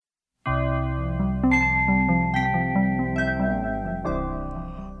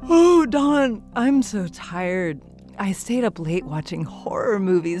Dawn, I'm so tired. I stayed up late watching horror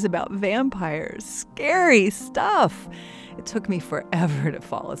movies about vampires. Scary stuff. It took me forever to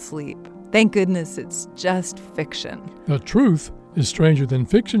fall asleep. Thank goodness it's just fiction. The truth is stranger than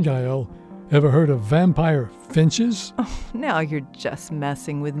fiction, Yael. Ever heard of vampire finches? Oh, now you're just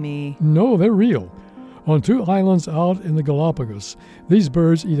messing with me. No, they're real. On 2 islands out in the Galapagos, these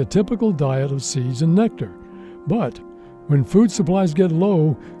birds eat a typical diet of seeds and nectar. But when food supplies get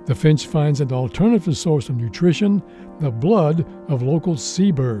low, the finch finds an alternative source of nutrition, the blood of local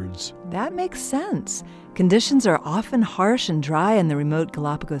seabirds. That makes sense. Conditions are often harsh and dry in the remote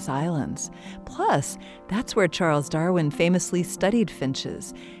Galapagos Islands. Plus, that's where Charles Darwin famously studied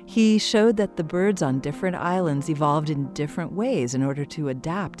finches. He showed that the birds on different islands evolved in different ways in order to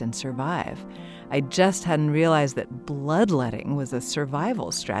adapt and survive. I just hadn't realized that bloodletting was a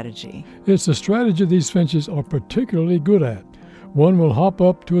survival strategy. It's a strategy these finches are particularly good at. One will hop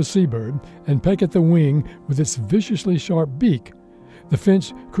up to a seabird and peck at the wing with its viciously sharp beak. The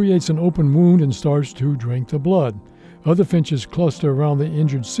finch creates an open wound and starts to drink the blood. Other finches cluster around the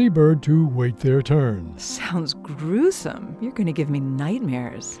injured seabird to wait their turn. Sounds gruesome. You're going to give me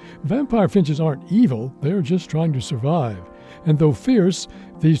nightmares. Vampire finches aren't evil, they're just trying to survive. And though fierce,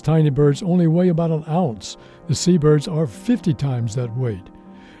 these tiny birds only weigh about an ounce. The seabirds are 50 times that weight.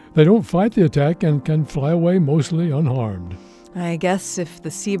 They don't fight the attack and can fly away mostly unharmed. I guess if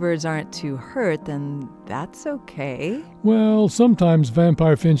the seabirds aren't too hurt, then that's okay. Well, sometimes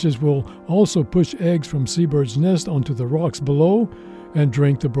vampire finches will also push eggs from seabirds' nest onto the rocks below and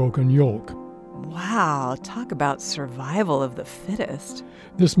drink the broken yolk. Wow, talk about survival of the fittest.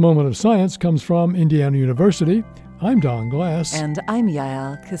 This moment of science comes from Indiana University. I'm Don Glass. And I'm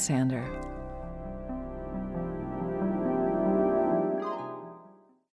Yael Cassander.